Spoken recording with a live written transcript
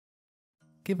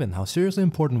Given how seriously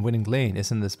important winning lane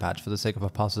is in this patch for the sake of a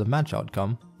positive match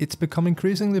outcome, it's become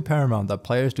increasingly paramount that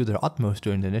players do their utmost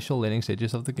during the initial laning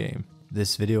stages of the game.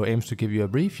 This video aims to give you a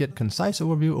brief yet concise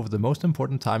overview of the most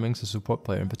important timings a support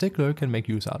player in particular can make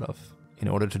use out of, in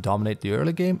order to dominate the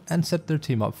early game and set their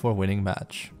team up for a winning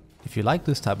match. If you like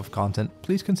this type of content,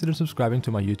 please consider subscribing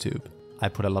to my YouTube. I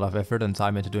put a lot of effort and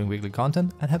time into doing weekly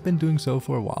content and have been doing so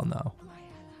for a while now.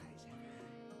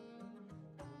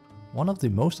 One of the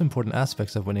most important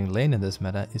aspects of winning lane in this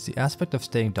meta is the aspect of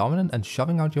staying dominant and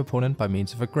shoving out your opponent by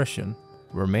means of aggression.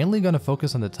 We're mainly going to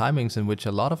focus on the timings in which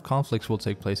a lot of conflicts will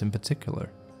take place in particular.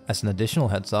 As an additional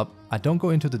heads up, I don't go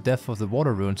into the depth of the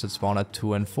water runes that spawn at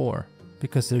 2 and 4,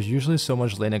 because there's usually so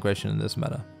much lane aggression in this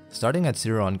meta. Starting at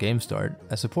 0 on game start,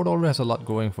 a support already has a lot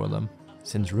going for them,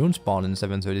 since rune spawn in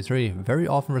 733 very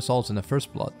often results in a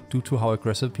first blood due to how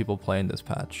aggressive people play in this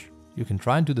patch. You can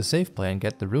try and do the safe play and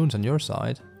get the runes on your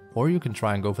side, or you can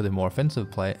try and go for the more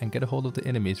offensive play and get a hold of the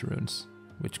enemy's runes,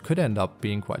 which could end up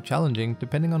being quite challenging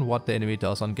depending on what the enemy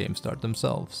does on game start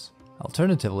themselves.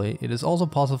 Alternatively, it is also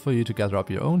possible for you to gather up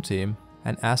your own team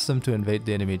and ask them to invade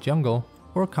the enemy jungle,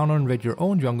 or counter invade your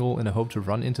own jungle in a hope to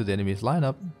run into the enemy's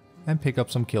lineup and pick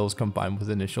up some kills combined with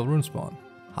the initial rune spawn.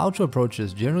 How to approach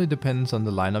this generally depends on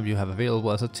the lineup you have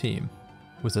available as a team,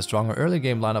 with a stronger early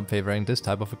game lineup favoring this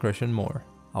type of aggression more.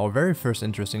 Our very first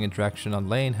interesting interaction on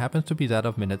lane happens to be that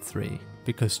of minute 3,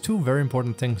 because two very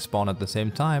important things spawn at the same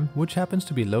time, which happens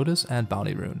to be Lotus and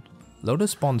Bounty Rune.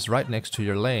 Lotus spawns right next to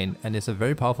your lane and is a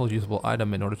very powerful usable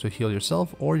item in order to heal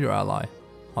yourself or your ally,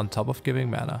 on top of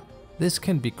giving mana. This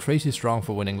can be crazy strong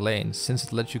for winning lanes since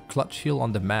it lets you clutch heal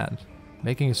on demand,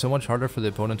 making it so much harder for the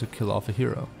opponent to kill off a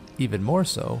hero. Even more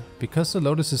so, because the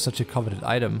Lotus is such a coveted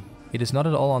item, it is not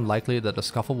at all unlikely that a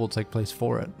scuffle will take place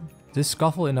for it. This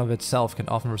scuffle in of itself can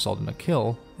often result in a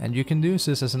kill, and you can use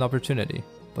this as an opportunity,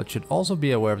 but should also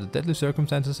be aware of the deadly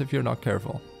circumstances if you're not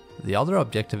careful. The other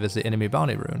objective is the enemy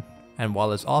bounty rune, and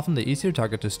while it's often the easier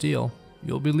target to steal,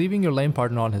 you'll be leaving your lane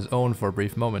partner on his own for a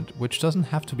brief moment, which doesn't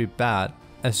have to be bad,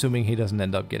 assuming he doesn't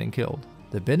end up getting killed.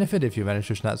 The benefit if you manage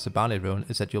to snatch the bounty rune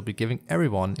is that you'll be giving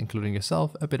everyone, including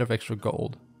yourself, a bit of extra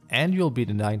gold, and you'll be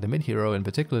denying the mid hero in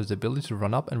particular the ability to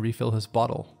run up and refill his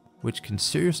bottle, which can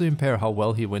seriously impair how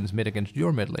well he wins mid against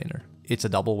your mid laner. It's a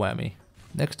double whammy.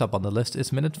 Next up on the list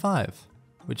is minute 5,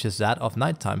 which is that of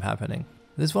nighttime happening.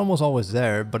 This one was always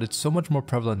there, but it's so much more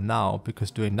prevalent now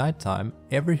because during nighttime,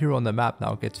 every hero on the map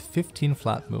now gets 15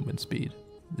 flat movement speed.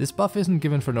 This buff isn't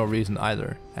given for no reason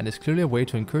either, and is clearly a way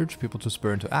to encourage people to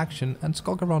spur into action and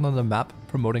skulk around on the map,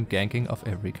 promoting ganking of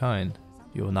every kind.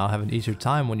 You will now have an easier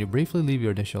time when you briefly leave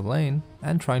your initial lane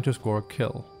and trying to score a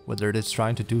kill, whether it is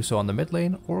trying to do so on the mid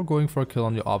lane or going for a kill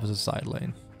on your opposite side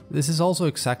lane. This is also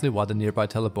exactly why the nearby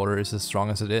teleporter is as strong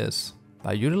as it is.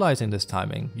 By utilizing this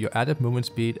timing, your added movement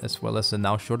speed as well as the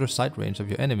now shorter sight range of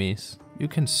your enemies, you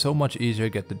can so much easier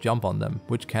get the jump on them,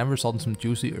 which can result in some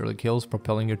juicy early kills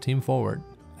propelling your team forward.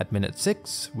 At minute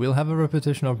 6, we'll have a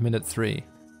repetition of minute 3,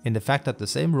 in the fact that the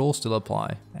same rules still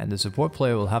apply, and the support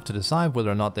player will have to decide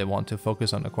whether or not they want to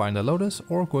focus on acquiring the Lotus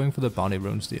or going for the bounty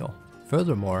rune steal.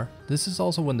 Furthermore, this is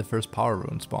also when the first power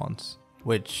rune spawns,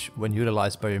 which, when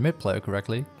utilized by your mid player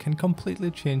correctly, can completely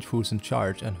change who's in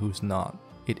charge and who's not.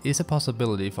 It is a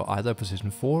possibility for either position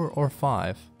 4 or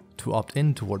 5 to opt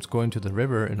in towards going to the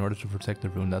river in order to protect the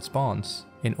rune that spawns,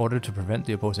 in order to prevent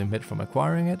the opposing mid from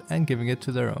acquiring it and giving it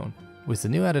to their own. With the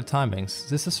new added timings,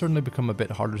 this has certainly become a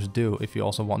bit harder to do if you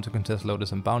also want to contest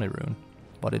Lotus and Bounty Rune,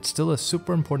 but it's still a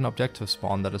super important objective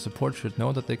spawn that a support should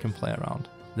know that they can play around.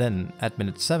 Then, at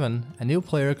minute 7, a new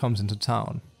player comes into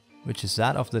town, which is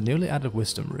that of the newly added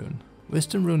Wisdom Rune.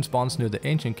 Wisdom Rune spawns near the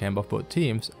ancient camp of both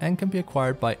teams and can be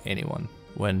acquired by anyone.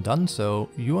 When done so,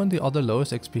 you and the other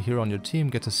lowest XP hero on your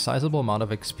team get a sizable amount of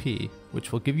XP,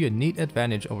 which will give you a neat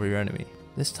advantage over your enemy.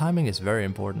 This timing is very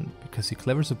important, because the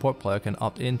clever support player can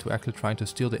opt in to actually trying to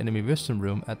steal the enemy wisdom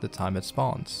rune at the time it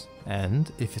spawns. And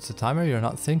if it's a timer you're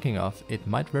not thinking of, it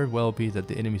might very well be that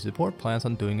the enemy support plans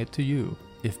on doing it to you.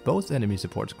 If both enemy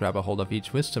supports grab a hold of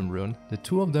each wisdom rune, the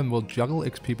two of them will juggle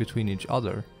XP between each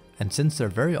other, and since they're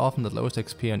very often the lowest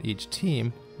XP on each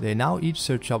team, they now each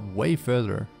search up way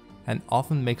further, and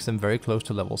often makes them very close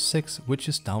to level 6, which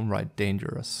is downright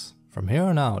dangerous. From here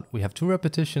on out, we have 2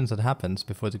 repetitions that happens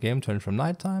before the game turns from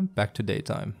nighttime back to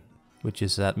daytime, which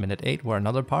is at minute 8 where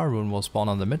another power rune will spawn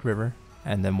on the mid river,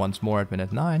 and then once more at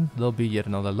minute 9 there'll be yet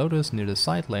another Lotus near the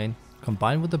side lane,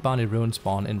 combined with the bounty rune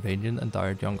spawn in Radiant and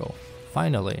Dire Jungle.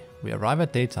 Finally, we arrive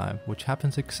at daytime, which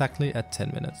happens exactly at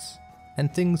 10 minutes,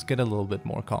 and things get a little bit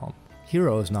more calm.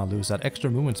 Heroes now lose that extra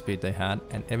movement speed they had,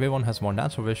 and everyone has more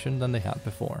natural vision than they had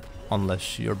before,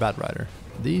 unless you're Bad Rider.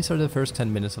 These are the first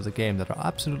 10 minutes of the game that are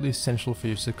absolutely essential for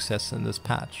your success in this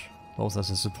patch, both as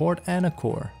a support and a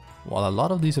core. While a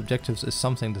lot of these objectives is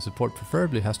something the support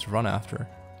preferably has to run after,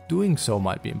 doing so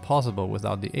might be impossible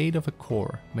without the aid of a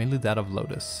core, mainly that of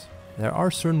Lotus. There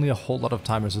are certainly a whole lot of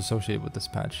timers associated with this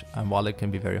patch, and while it can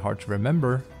be very hard to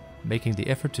remember, making the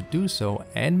effort to do so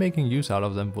and making use out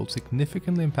of them will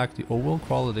significantly impact the overall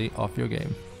quality of your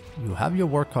game. You have your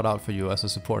work cut out for you as a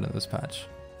support in this patch.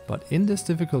 But in this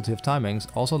difficulty of timings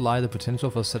also lie the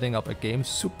potential for setting up a game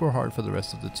super hard for the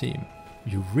rest of the team.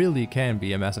 You really can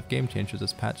be a massive game changer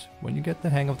this patch when you get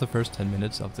the hang of the first 10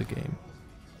 minutes of the game.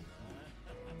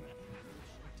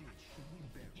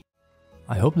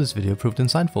 I hope this video proved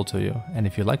insightful to you, and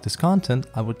if you like this content,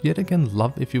 I would yet again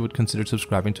love if you would consider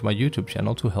subscribing to my YouTube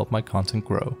channel to help my content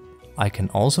grow. I can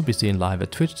also be seen live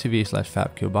at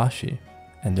twitch.tv/FabKyobashi,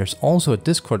 and there's also a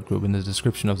Discord group in the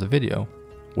description of the video,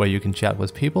 where you can chat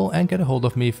with people and get a hold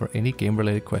of me for any game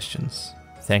related questions.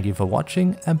 Thank you for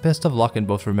watching, and best of luck in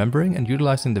both remembering and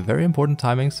utilizing the very important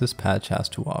timings this patch has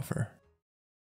to offer.